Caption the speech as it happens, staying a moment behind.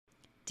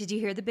Did you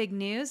hear the big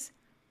news?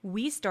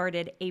 We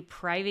started a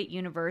private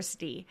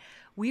university.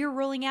 We are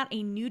rolling out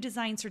a new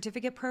design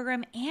certificate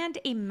program and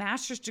a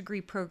master's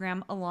degree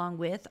program along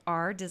with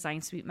our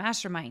Design Suite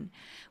Mastermind.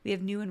 We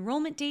have new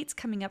enrollment dates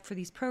coming up for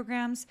these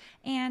programs.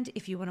 And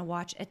if you want to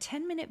watch a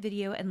 10-minute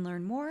video and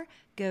learn more,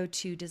 go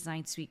to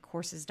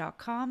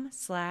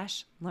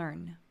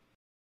designsuitecourses.com/learn.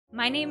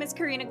 My name is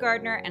Karina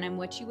Gardner, and I'm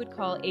what you would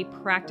call a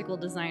practical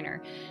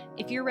designer.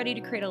 If you're ready to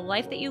create a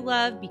life that you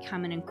love,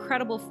 become an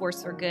incredible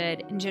force for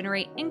good, and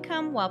generate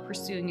income while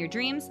pursuing your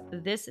dreams,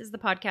 this is the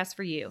podcast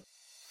for you.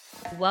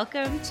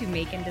 Welcome to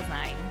Make and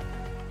Design.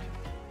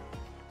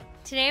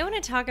 Today I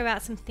want to talk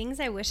about some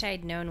things I wish I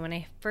had known when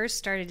I first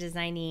started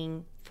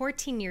designing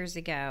 14 years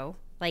ago,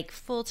 like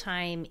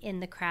full-time in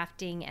the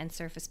crafting and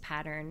surface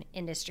pattern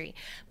industry.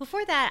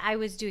 Before that, I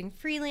was doing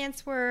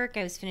freelance work.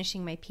 I was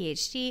finishing my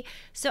PhD.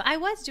 So I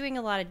was doing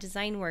a lot of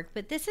design work,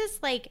 but this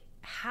is like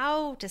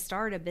how to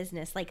start a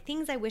business, like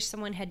things I wish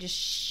someone had just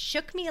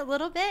shook me a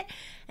little bit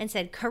and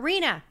said,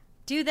 Karina,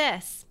 do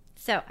this.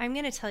 So I'm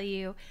going to tell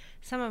you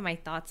some of my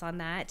thoughts on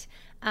that.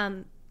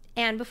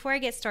 And before I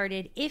get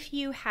started, if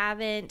you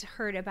haven't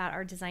heard about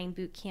our design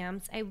boot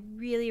camps, I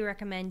really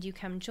recommend you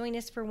come join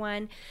us for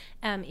one.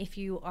 If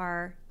you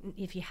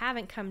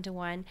haven't come to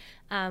one,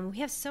 we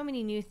have so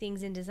many new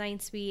things in Design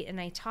Suite, and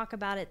I talk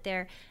about it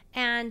there,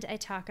 and I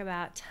talk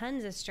about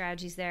tons of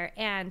strategies there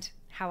and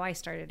how I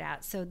started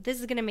out. So this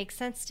is going to make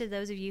sense to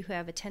those of you who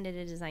have attended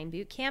a design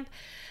boot camp.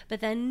 But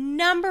the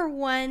number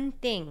one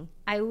thing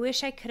I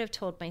wish I could have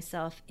told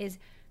myself is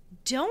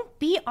don't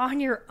be on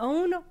your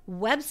own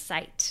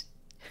website.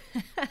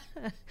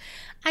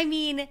 I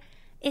mean,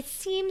 it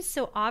seems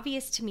so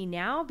obvious to me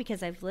now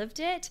because I've lived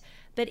it,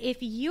 but if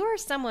you're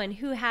someone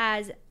who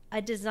has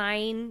a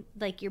design,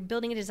 like you're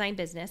building a design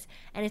business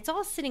and it's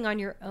all sitting on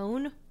your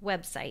own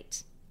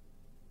website,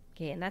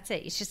 okay, and that's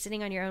it, it's just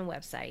sitting on your own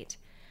website,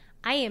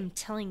 I am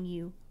telling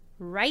you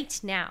right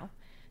now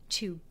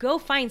to go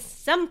find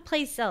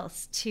someplace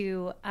else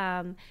to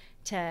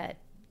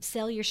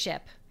sell your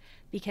ship,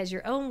 because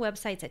your own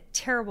website's a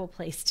terrible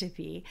place to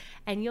be.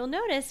 And you'll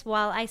notice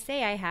while I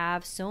say I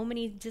have so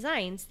many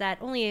designs that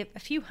only a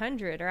few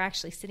hundred are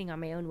actually sitting on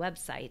my own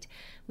website.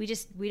 We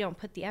don't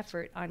put the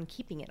effort on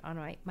keeping it on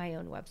my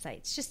own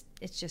website.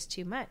 It's just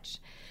too much.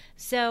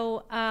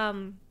 So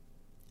I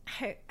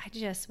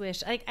just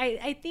wish,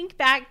 I think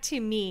back to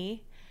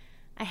me,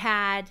 I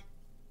had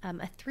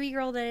a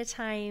 3-year-old at a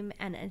time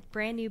and a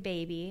brand new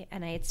baby,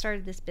 and I had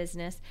started this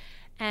business,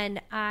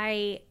 and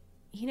I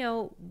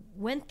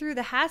went through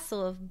the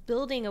hassle of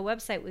building a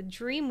website with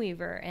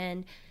Dreamweaver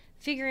and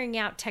figuring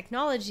out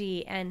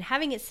technology and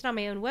having it sit on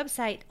my own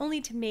website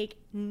only to make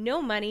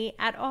no money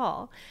at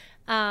all.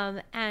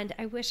 And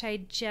I wish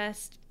I'd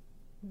just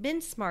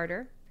been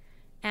smarter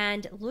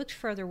and looked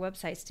for other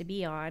websites to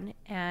be on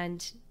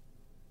and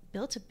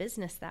built a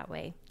business that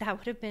way. That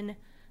would have been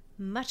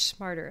much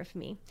smarter of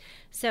me.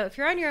 So if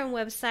you're on your own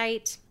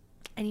website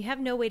and you have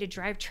no way to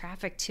drive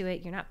traffic to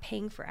it, you're not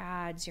paying for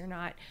ads, you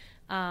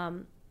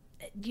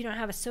don't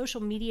have a social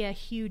media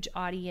huge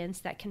audience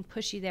that can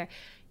push you there,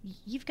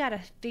 you've got to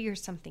figure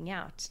something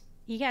out.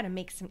 You got to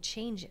make some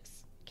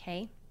changes,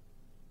 okay?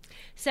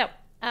 So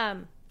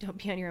don't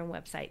be on your own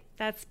website.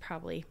 That's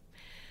probably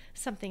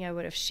something I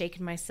would have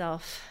shaken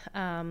myself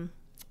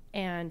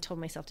and told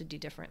myself to do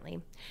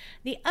differently.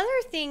 The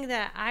other thing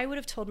that I would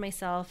have told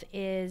myself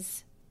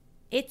is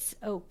it's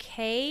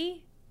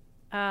okay.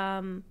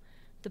 The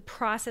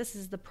process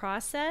is the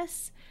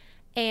process,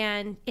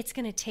 and it's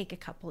going to take a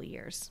couple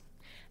years.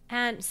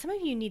 And some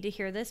of you need to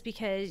hear this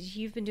because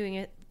you've been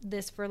doing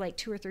this for like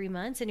 2 or 3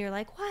 months and you're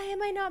like, why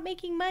am I not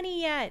making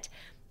money yet?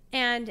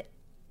 And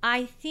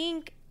I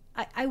think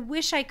I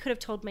wish I could have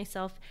told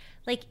myself,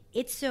 like,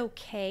 it's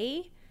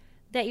okay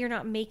that you're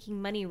not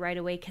making money right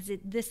away because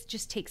this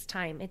just takes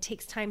time. It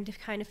takes time to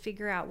kind of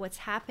figure out what's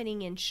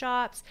happening in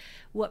shops,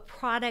 what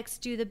products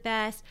do the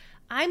best.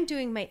 I'm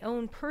doing my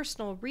own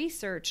personal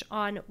research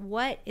on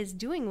what is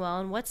doing well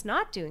and what's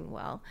not doing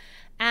well.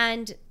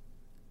 And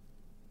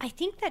I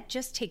think that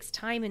just takes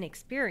time and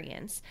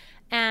experience,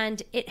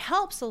 and it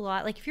helps a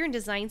lot. Like if you're in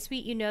Design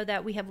Suite, you know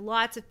that we have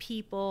lots of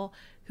people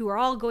who are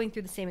all going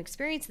through the same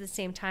experience at the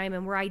same time,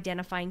 and we're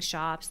identifying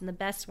shops and the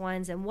best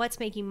ones and what's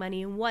making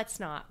money and what's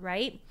not,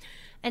 right?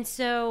 And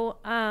so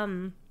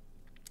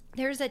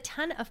there's a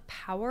ton of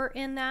power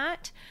in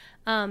that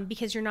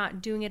because you're not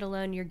doing it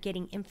alone. You're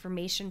getting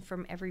information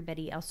from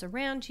everybody else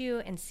around you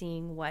and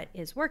seeing what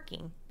is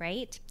working,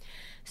 right?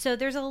 So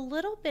there's a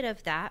little bit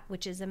of that,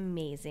 which is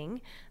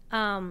amazing.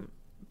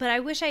 But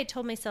I wish I had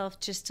told myself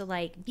just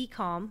to be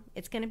calm.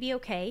 It's going to be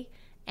okay.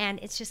 And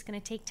it's just going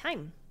to take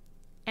time.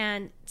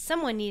 And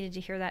someone needed to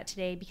hear that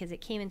today because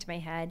it came into my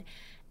head.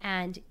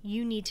 And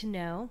you need to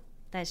know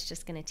that it's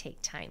just going to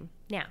take time.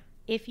 Now,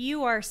 if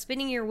you are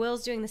spinning your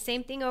wheels doing the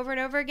same thing over and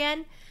over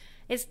again,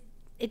 it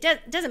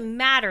doesn't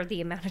matter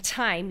the amount of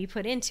time you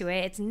put into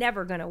it. It's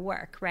never going to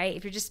work, right?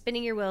 If you're just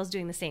spinning your wheels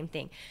doing the same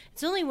thing.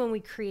 It's only when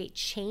we create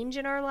change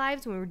in our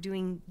lives, when we're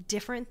doing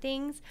different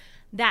things,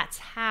 that's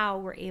how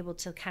we're able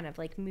to kind of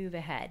move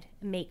ahead,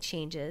 make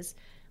changes,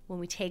 when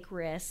we take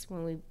risks,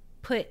 when we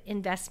put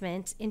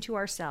investment into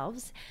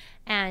ourselves,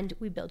 and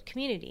we build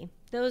community.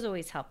 Those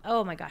always help.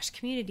 Oh my gosh,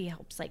 community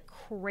helps like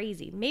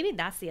crazy. Maybe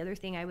that's the other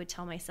thing I would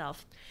tell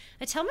myself.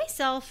 I tell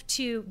myself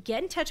to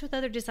get in touch with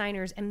other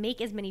designers and make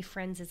as many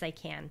friends as I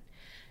can.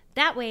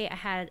 That way I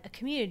had a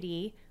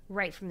community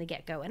right from the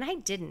get-go. And I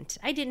didn't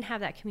have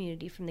that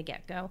community from the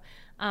get-go.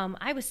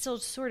 I was still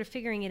sort of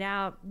figuring it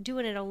out,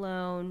 doing it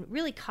alone,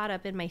 really caught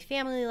up in my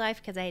family life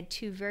because I had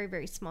 2 very,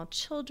 very small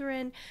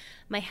children.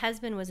 My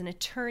husband was an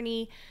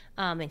attorney,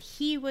 and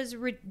he was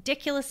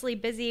ridiculously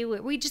busy.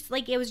 We just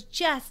it was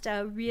just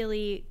a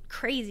really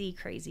crazy,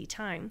 crazy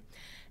time.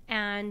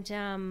 And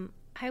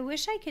I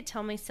wish I could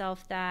tell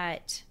myself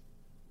that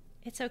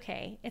it's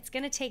okay. It's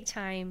going to take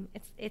time.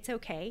 It's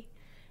okay.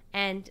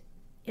 And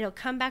it'll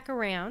come back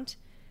around.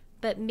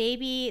 But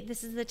maybe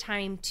this is the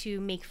time to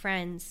make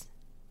friends,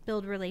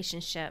 build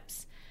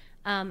relationships.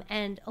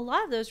 And a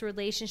lot of those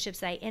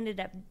relationships that I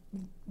ended up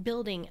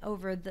building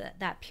over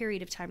that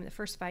period of time, the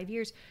first 5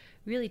 years,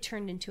 really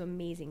turned into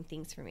amazing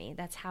things for me.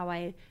 That's how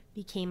I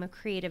became a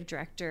creative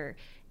director.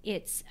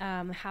 It's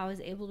how I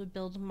was able to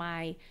build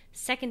my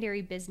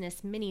secondary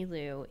business,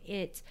 Miniloo.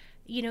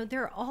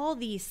 There are all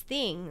these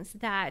things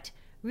that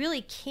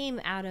really came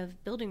out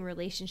of building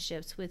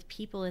relationships with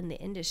people in the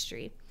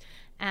industry.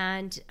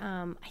 And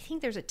I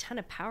think there's a ton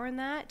of power in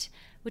that,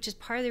 which is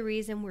part of the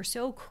reason we're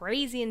so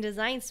crazy in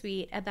Design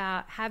Suite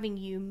about having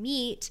you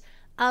meet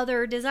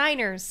other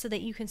designers so that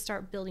you can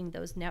start building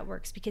those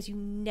networks, because you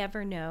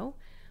never know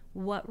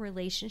what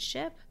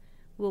relationship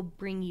will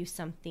bring you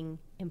something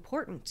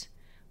important,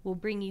 will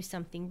bring you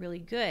something really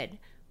good,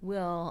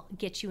 will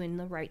get you in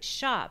the right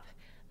shop,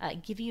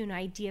 give you an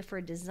idea for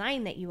a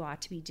design that you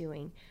ought to be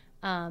doing,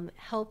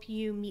 help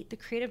you meet the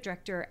creative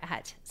director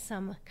at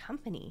some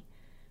company,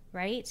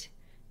 right?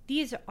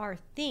 These are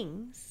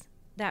things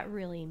that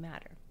really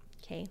matter,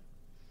 okay?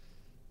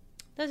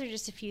 Those are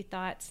just a few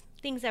thoughts,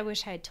 things I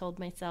wish I had told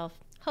myself.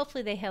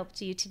 Hopefully they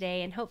helped you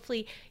today, and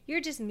hopefully you're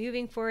just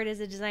moving forward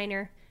as a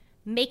designer,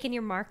 making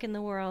your mark in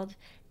the world,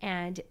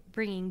 and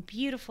bringing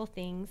beautiful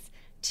things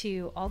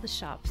to all the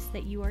shops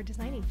that you are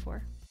designing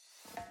for.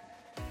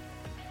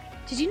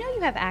 Did you know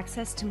you have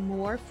access to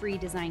more free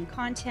design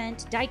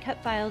content, die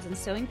cut files, and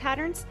sewing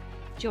patterns?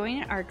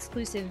 Join our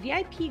exclusive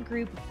VIP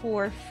group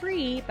for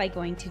free by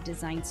going to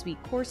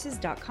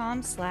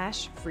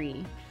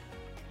designsuitecourses.com/free.